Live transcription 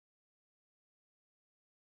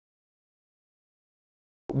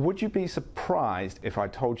Would you be surprised if I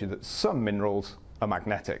told you that some minerals are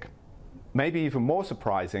magnetic? Maybe even more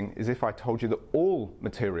surprising is if I told you that all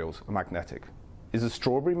materials are magnetic. Is a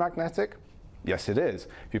strawberry magnetic? Yes, it is.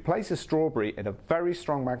 If you place a strawberry in a very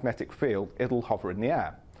strong magnetic field, it'll hover in the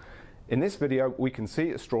air. In this video, we can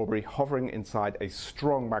see a strawberry hovering inside a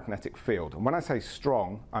strong magnetic field. And when I say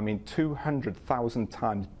strong, I mean 200,000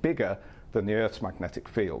 times bigger than the Earth's magnetic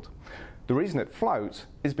field. The reason it floats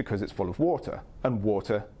is because it's full of water, and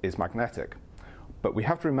water is magnetic. But we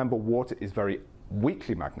have to remember water is very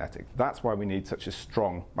weakly magnetic. That's why we need such a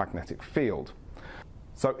strong magnetic field.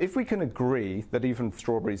 So if we can agree that even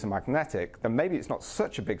strawberries are magnetic, then maybe it's not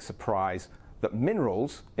such a big surprise that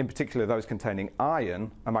minerals, in particular those containing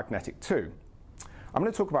iron, are magnetic too. I'm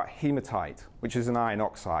going to talk about hematite, which is an iron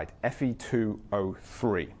oxide,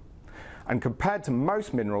 Fe2O3. And compared to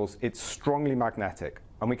most minerals, it's strongly magnetic,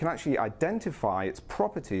 and we can actually identify its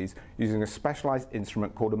properties using a specialized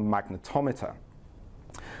instrument called a magnetometer.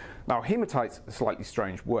 Now, hematite's a slightly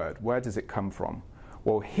strange word. Where does it come from?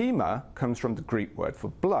 Well, hema comes from the Greek word for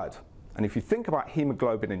blood. And if you think about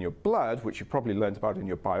hemoglobin in your blood, which you probably learned about in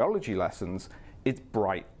your biology lessons, it's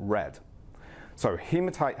bright red. So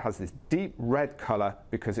hematite has this deep red color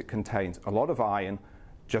because it contains a lot of iron,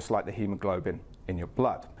 just like the hemoglobin in your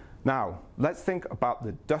blood. Now, let's think about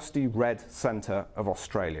the dusty red center of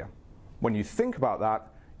Australia. When you think about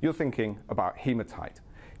that, you're thinking about hematite.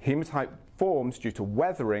 Hematite forms due to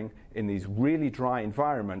weathering in these really dry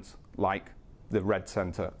environments like the red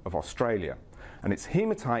center of Australia. And it's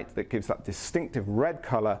hematite that gives that distinctive red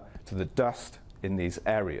color to the dust in these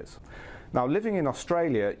areas. Now, living in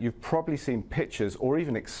Australia, you've probably seen pictures or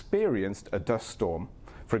even experienced a dust storm.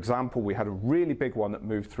 For example, we had a really big one that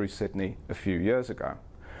moved through Sydney a few years ago.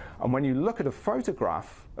 And when you look at a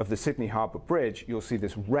photograph of the Sydney Harbour Bridge, you'll see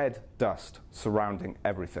this red dust surrounding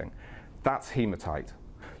everything. That's hematite.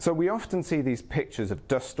 So we often see these pictures of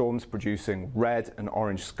dust storms producing red and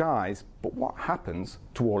orange skies, but what happens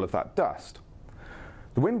to all of that dust?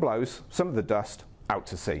 The wind blows some of the dust out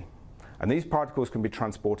to sea, and these particles can be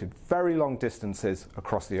transported very long distances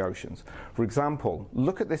across the oceans. For example,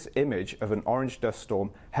 look at this image of an orange dust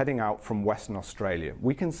storm heading out from Western Australia.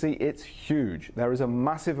 We can see it's huge. There is a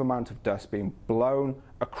massive amount of dust being blown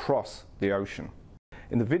across the ocean.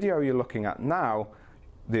 In the video you're looking at now,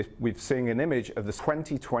 we've seen an image of the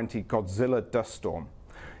 2020 Godzilla dust storm.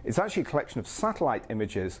 It's actually a collection of satellite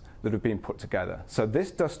images that have been put together. So this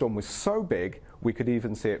dust storm was so big, we could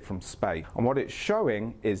even see it from space. And what it's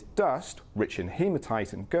showing is dust, rich in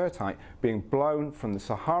hematite and goethite, being blown from the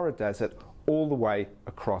Sahara Desert all the way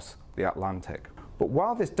across the Atlantic. But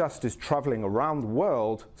while this dust is traveling around the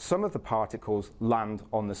world, some of the particles land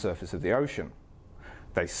on the surface of the ocean.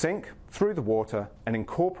 They sink through the water and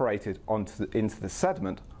incorporated into the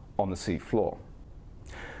sediment on the sea floor.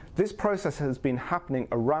 This process has been happening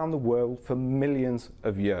around the world for millions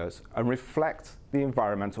of years and reflects the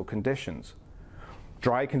environmental conditions.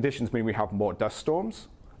 Dry conditions mean we have more dust storms,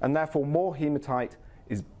 and therefore more hematite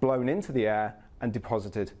is blown into the air and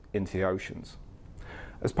deposited into the oceans.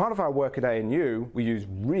 As part of our work at ANU, we use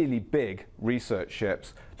really big research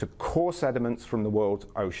ships to core sediments from the world's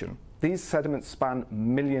ocean. These sediments span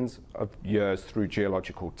millions of years through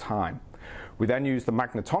geological time. We then use the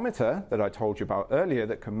magnetometer that I told you about earlier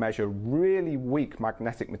that can measure really weak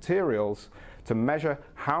magnetic materials to measure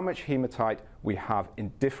how much hematite we have in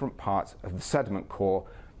different parts of the sediment core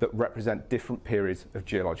that represent different periods of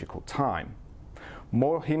geological time.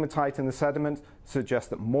 More hematite in the sediment suggests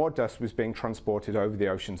that more dust was being transported over the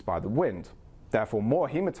oceans by the wind. Therefore, more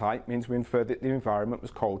hematite means we infer that the environment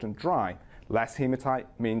was cold and dry. Less hematite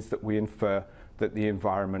means that we infer that the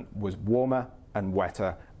environment was warmer and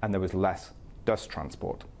wetter and there was less dust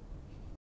transport.